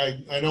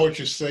 I know what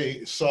you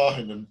saw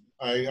him, and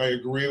I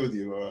agree with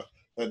you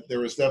that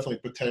there is definitely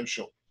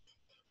potential.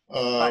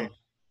 Right.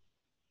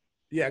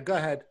 Yeah, go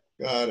ahead.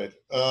 Got it.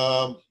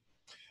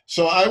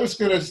 So I was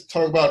going to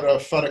talk about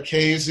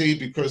Fadakazi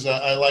because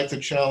I like to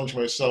challenge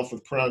myself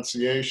with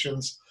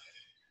pronunciations.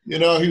 He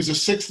was a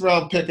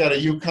 6th-round pick out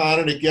of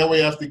UConn, and again, we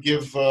have to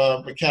give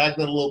Maccagnan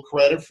a little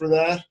credit for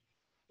that.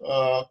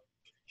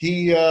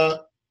 He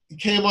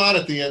came on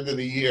at the end of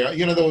the year.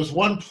 There was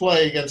one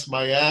play against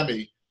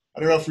Miami. I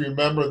don't know if you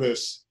remember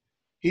this.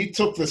 He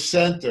took the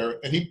center,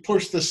 and he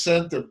pushed the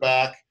center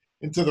back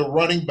into the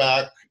running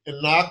back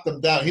and knocked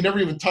them down. He never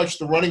even touched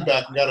the running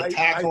back and got a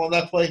tackle on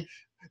that play.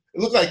 It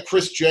looked like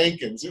Chris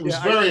Jenkins. It was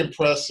very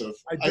impressive.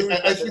 I think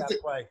that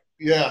play.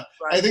 Yeah,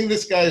 right. I think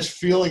this guy is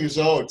feeling his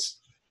oats.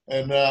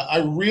 And I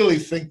really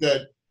think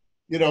that,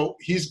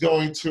 he's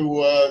going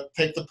to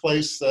take the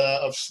place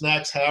of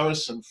Snacks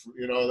Harrison,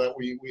 that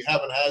we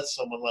haven't had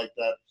someone like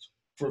that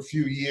for a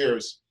few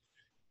years.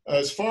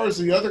 As far as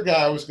the other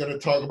guy I was going to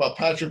talk about,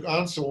 Patrick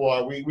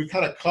Ansawar, we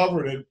kind of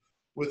covered it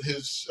with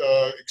his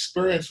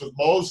experience with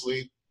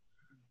Mosley.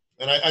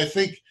 And I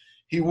think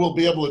he will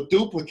be able to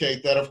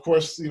duplicate that. Of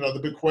course, the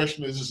big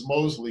question is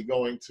Mosley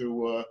going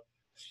to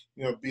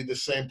be the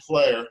same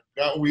player?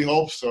 We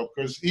hope so,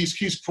 because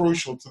he's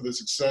crucial to the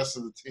success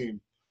of the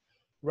team.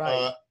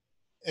 Right.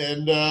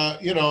 When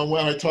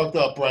I talked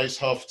about Bryce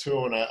Huff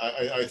too, and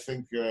I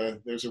think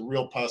there's a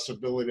real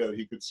possibility that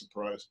he could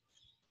surprise.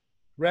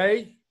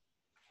 Ray,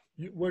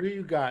 what do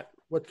you got?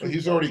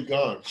 He's already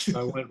gone.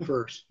 I went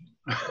first.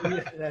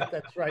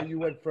 That's right. You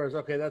went first.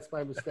 Okay, that's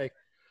my mistake.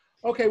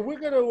 Okay, we're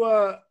going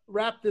to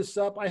wrap this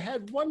up. I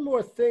had one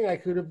more thing I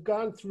could have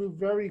gone through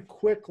very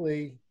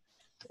quickly.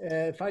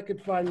 If I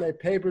could find my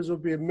papers, it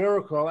would be a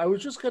miracle. I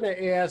was just going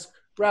to ask,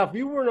 Ralph,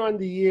 you weren't on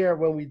the air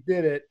when we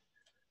did it,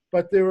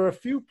 but there were a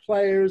few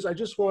players. I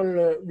just wanted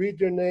to read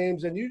their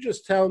names, and you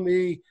just tell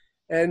me,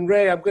 and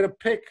Ray, I'm going to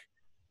pick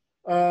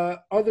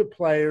other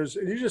players,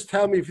 and you just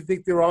tell me if you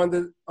think they're on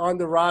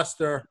the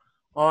roster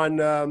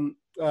on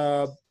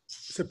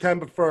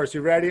September 1st.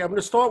 You ready? I'm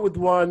going to start with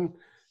one,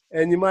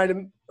 and you might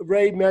have,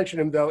 Ray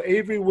mentioned him, though,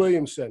 Avery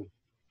Williamson.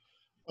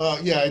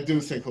 Yeah, I do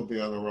think he'll be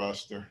on the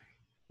roster.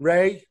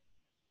 Ray?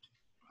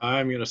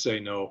 I'm going to say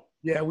no.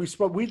 Yeah,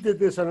 we did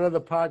this on another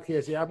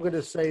podcast. Yeah, I'm going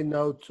to say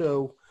no,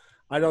 too.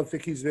 I don't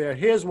think he's there.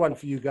 Here's one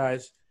for you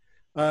guys.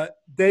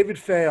 David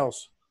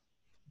Fales.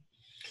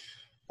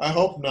 I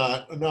hope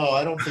not. No,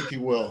 I don't think he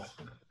will.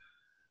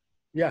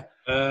 Yeah.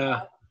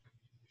 Go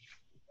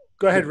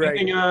ahead, Ray.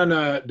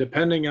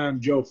 Depending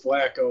on Joe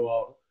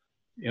Flacco,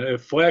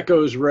 if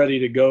Flacco's ready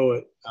to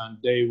go on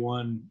day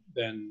one,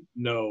 then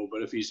no.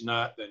 But if he's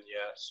not, then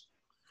yes.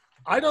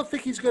 I don't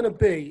think he's going to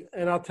be,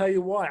 and I'll tell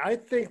you why. I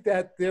think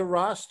that their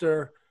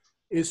roster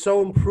is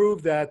so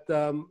improved that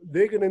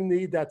they're going to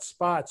need that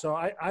spot. So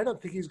I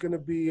don't think he's going to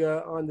be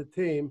on the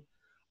team.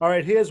 All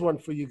right, here's one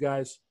for you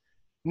guys.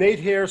 Nate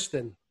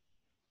Hairston.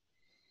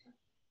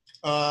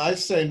 I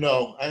say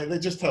no.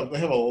 They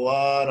have a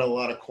lot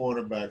of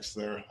cornerbacks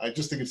there. I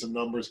just think it's a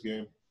numbers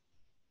game.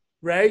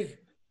 Ray?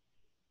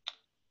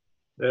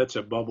 That's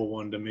a bubble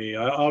one to me.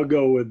 I'll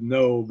go with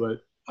no,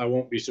 but I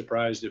won't be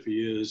surprised if he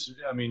is.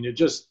 I mean,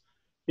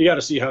 you got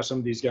to see how some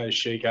of these guys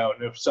shake out,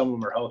 and if some of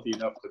them are healthy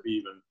enough to be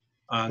even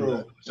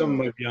on some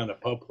might be on the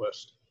PUP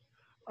list.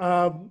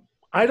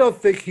 I don't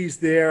think he's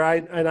there.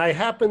 I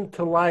happen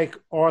to like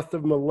Arthur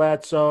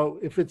Millette, so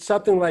if it's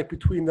something like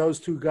between those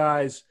two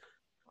guys,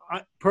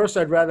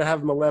 personally, I'd rather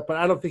have Millette, but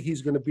I don't think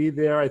he's going to be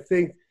there. I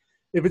think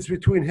if it's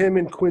between him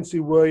and Quincy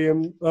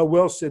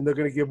Wilson, they're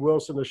going to give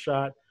Wilson a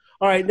shot.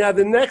 All right, now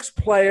the next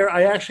player,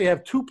 I actually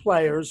have two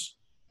players.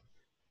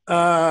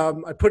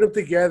 I put them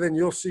together, and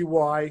you'll see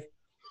why.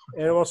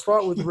 And I'll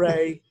start with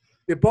Ray.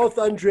 They're both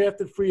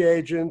undrafted free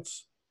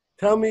agents.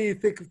 Tell me you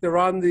think if they're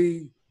on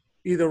the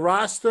either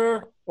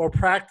roster or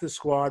practice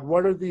squad,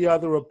 one or the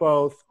other or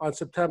both, on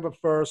September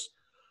 1st.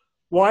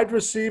 Wide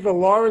receiver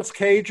Lawrence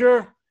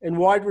Cager and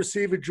wide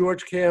receiver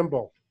George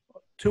Campbell,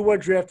 two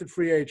undrafted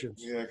free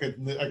agents. Yeah,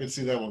 I could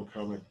see that one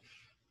coming.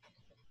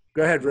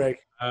 Go ahead, Ray.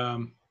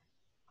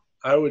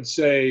 I would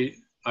say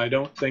I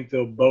don't think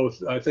they'll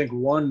both. I think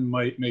one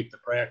might make the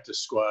practice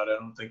squad. I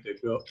don't think they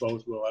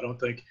both will. I don't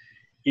think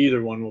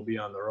either one will be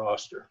on the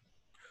roster.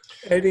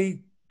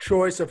 Any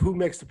choice of who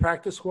makes the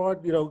practice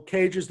squad? You know,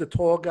 Cage is the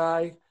tall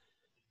guy.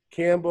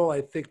 Campbell,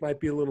 I think, might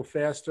be a little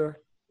faster.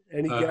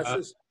 Any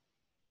guesses?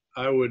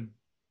 I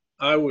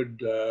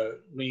would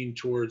lean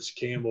towards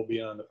Campbell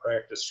being on the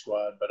practice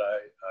squad, but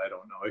I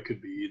don't know. It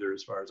could be either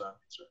as far as I'm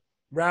concerned.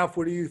 Ralph,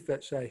 what do you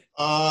say?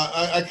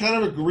 I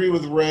kind of agree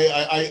with Ray.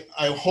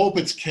 I hope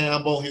it's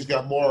Campbell. He's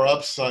got more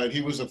upside.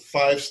 He was a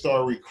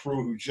 5-star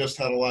recruit who just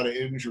had a lot of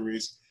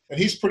injuries. And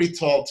he's pretty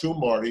tall too,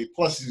 Marty.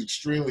 Plus, he's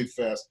extremely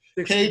fast.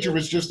 Cager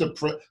is just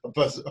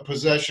a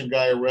possession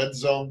guy, a red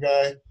zone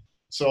guy.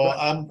 So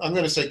I'm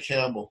going to say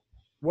Campbell.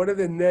 One of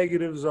the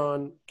negatives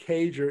on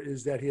Cager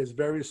is that he has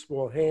very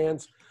small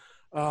hands.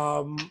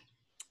 I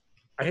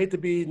hate to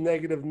be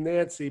negative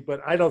Nancy,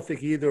 but I don't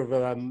think either of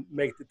them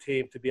make the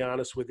team, to be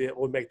honest with you,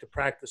 or make the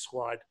practice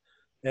squad.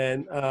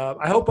 And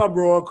I hope I'm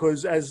wrong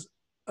because as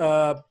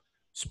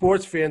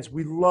sports fans,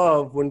 we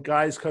love when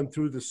guys come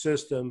through the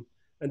system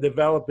and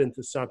develop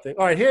into something.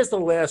 All right, here's the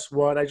last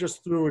one. I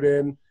just threw it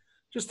in.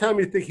 Just tell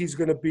me you think he's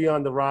going to be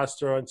on the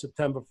roster on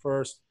September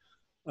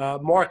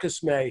 1st.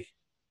 Marcus May.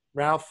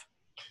 Ralph?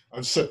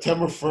 On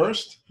September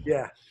 1st?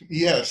 Yeah.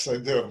 Yes, I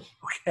do.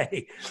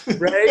 Okay.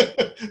 Ray?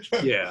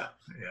 Yeah.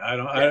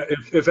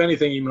 If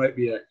anything, he might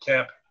be a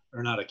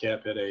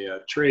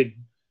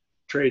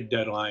trade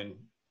deadline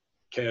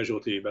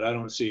casualty, but I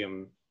don't see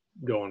him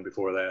going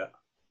before that.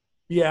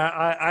 Yeah,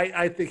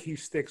 I think he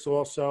sticks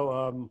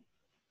also.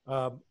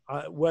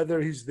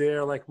 Whether he's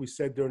there, like we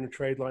said during the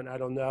trade line, I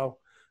don't know.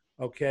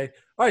 Okay.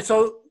 All right,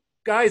 so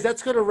guys,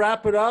 that's going to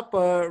wrap it up.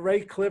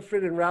 Ray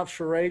Clifford and Ralph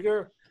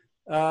Schrager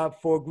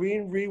for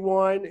Green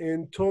Rewind.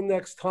 Until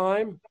next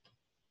time,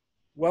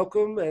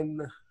 welcome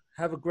and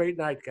have a great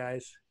night,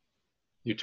 guys.